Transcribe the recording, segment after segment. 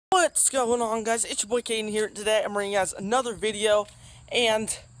What's going on, guys? It's your boy Caden here. Today I'm bringing you guys another video,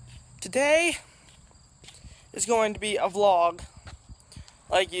 and today is going to be a vlog.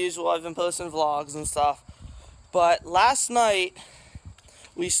 Like usual, I've been posting vlogs and stuff, but last night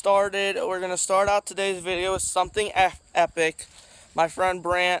we're going to start out today's video with something epic. My friend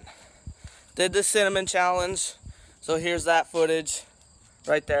Brant did the cinnamon challenge, so here's that footage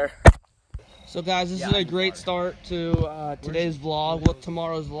right there. So guys, this is a great start to today's vlog. With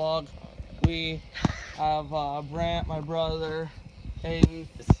tomorrow's vlog, we have Brant, my brother, Aiden,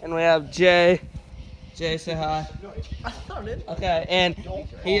 and we have Jay. Jay, say hi. Okay, and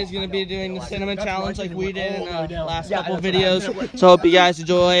he is going to be doing the cinnamon challenge like we did in the last couple videos. So hope you guys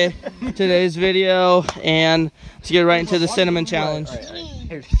enjoy today's video, and let's get right into the cinnamon challenge.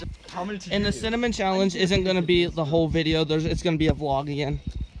 And the cinnamon challenge isn't going to be the whole video. It's going to be a vlog again.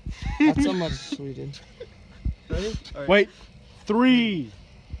 That's how much we did. Ready? Right. Wait. 3,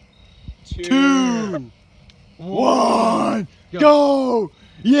 2, 1, go!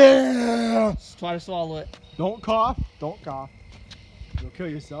 Yeah! Just try to swallow it. Don't cough. Don't cough. You'll kill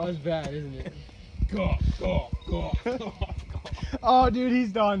yourself. That's bad, isn't it? Cough, cough, cough, cough. Oh, dude,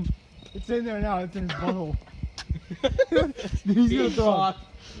 he's done. It's in there now. It's in his butthole. He's gonna throw up.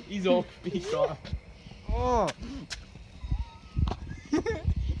 He's off. He's off. Oh.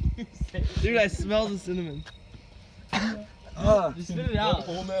 Dude, I smell the cinnamon. Just spit it out.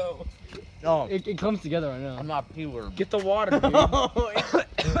 Oh no. No, it comes together right now. I'm not pure. Get the water, dude.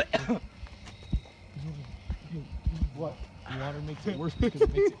 What? The water makes it worse because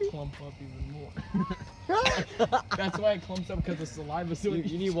it makes it clump up even more. That's why it clumps up, because the saliva. So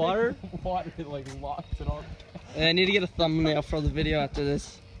you need water? Water like locks it all. And I need to get a thumbnail for the video after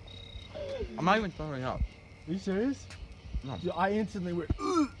this. I'm not even throwing up. Are you serious? No. Dude, I instantly went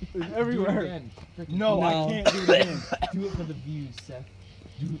everywhere. Do it again. No, No. I can't do it again. Do it for the views, Seth.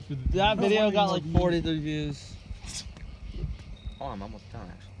 Do it for the That No, video one got more like views. 43 views. Oh, I'm almost done,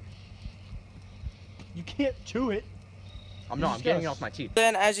 actually. You can't chew it. I'm You not. I'm just getting it gotta- off my teeth.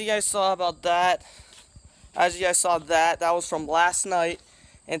 Then, as you guys saw about that, that was from last night,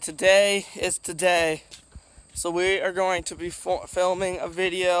 and today is today. So we are going to be filming a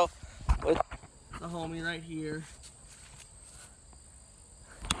video with the homie right here,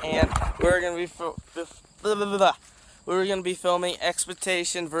 and we're gonna be filming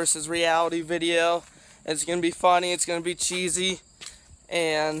expectation versus reality video. It's gonna be funny. It's gonna be cheesy,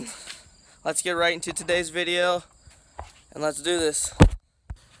 and let's get right into today's video, and let's do this.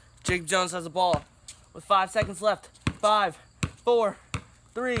 Jacob Jones has the ball with 5 seconds left. 5, 4,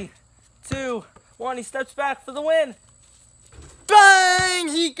 3, 2, 1. He steps back for the win. Bang!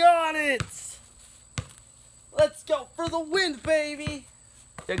 He got it! Let's go for the win, baby!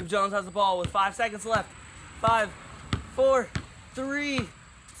 Jacob Jones has the ball with 5 seconds left. 5, 4, 3,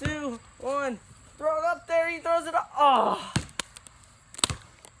 2, 1. Throw it up there. He throws it up. Oh!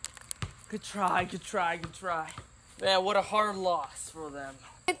 Good try, good try, good try. Man, what a hard loss for them.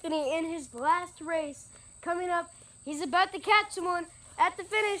 Anthony in his last race coming up, he's about to catch someone at the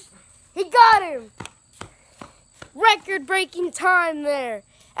finish. He got him! Record-breaking time there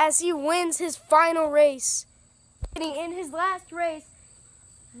as he wins his final race. Anthony in his last race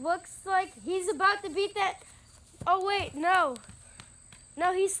looks like he's about to beat that. Oh wait, no.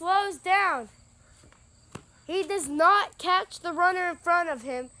 No, he slows down. He does not catch the runner in front of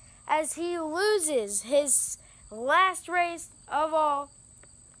him as he loses his last race of all.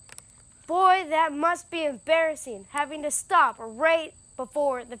 Boy, that must be embarrassing, having to stop right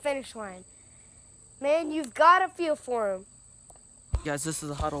before the finish line. Man, you've got to feel for him. Guys, this is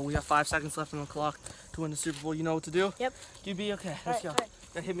the huddle. We have 5 seconds left on the clock to win the Super Bowl. You know what to do? Yep. QB, okay, let's go. All right.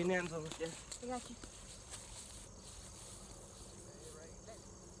 Gotta hit me in the end zone. Yeah. I got you.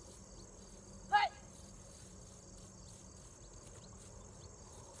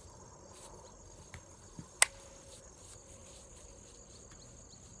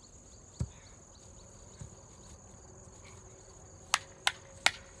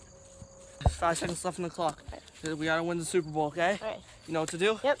 There's 5 seconds left on the clock. We gotta win the Super Bowl, okay? All right. You know what to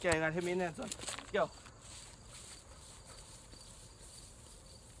do? Yep. Okay, you gotta hit me in the end zone. Let's go.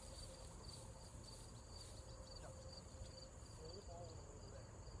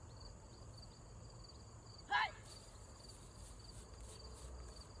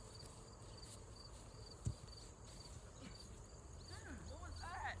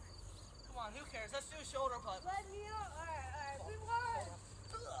 Come on, who cares? Let's do a shoulder punt. Let me up. All right, we won.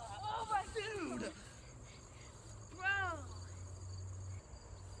 Oh my Dude! bro.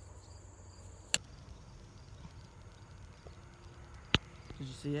 Did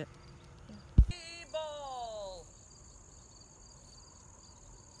you see it? Ball.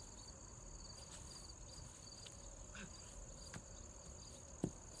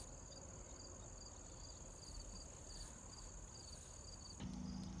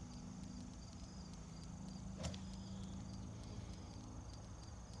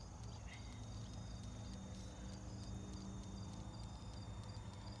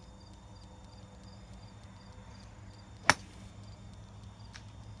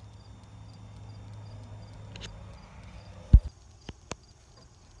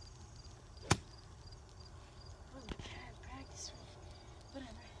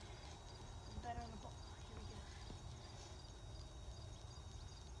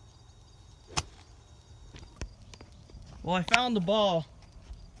 Well, I found the ball,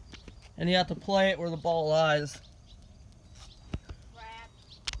 and you have to play it where the ball lies.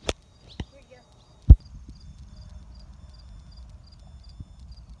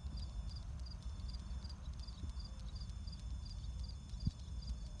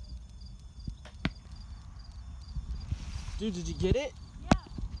 Dude, did you get it? Yeah.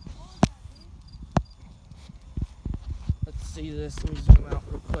 Let's see this. Let me zoom out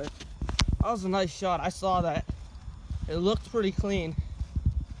real quick. That was a nice shot. I saw that. It looked pretty clean.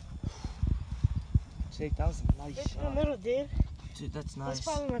 Jake, that was a nice It's in the shot. middle, dude. Dude, that's nice. That's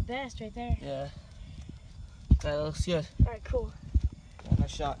probably my best right there. Yeah. That looks good. Alright, cool. Yeah,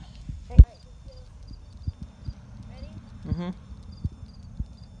 nice shot. Ready? Mm-hmm.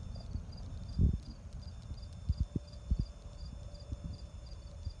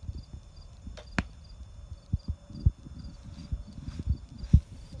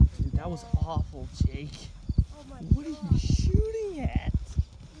 Dude, that was awful, Jake. Oh my What are you shooting at?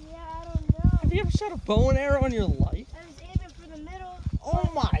 Yeah, I don't know. Have you ever shot a bow and arrow in your life? I was aiming for the middle. Oh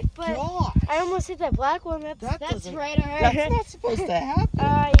my But- god! I almost hit that black one. That's doesn't- right, alright. That's not supposed to happen.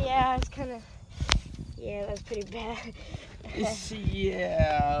 Yeah, it's kind of. Yeah, that was pretty bad.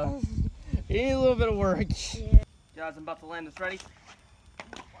 Yeah. You need a little bit of work. Yeah. Guys, I'm about to land this. Ready?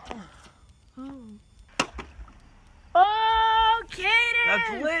 Oh, Kaden!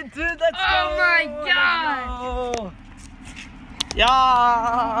 That's lit, dude. Let's go. Oh my God. Go. Yeah.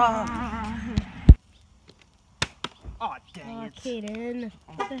 Oh, dang Oh, it. Kaden.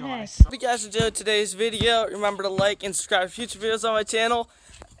 Oh What the my heck? gosh. If you guys enjoyed today's video, remember to like and subscribe to future videos on my channel.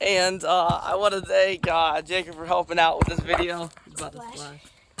 And I want to thank Jacob for helping out with this video. He's about to splash.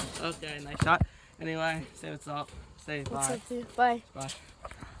 Okay, nice shot. Anyway, say what's up. Say What's bye. up, dude? Bye.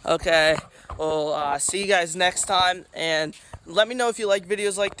 Okay, well, see you guys next time. And let me know if you like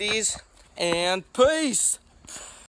videos like these. And peace!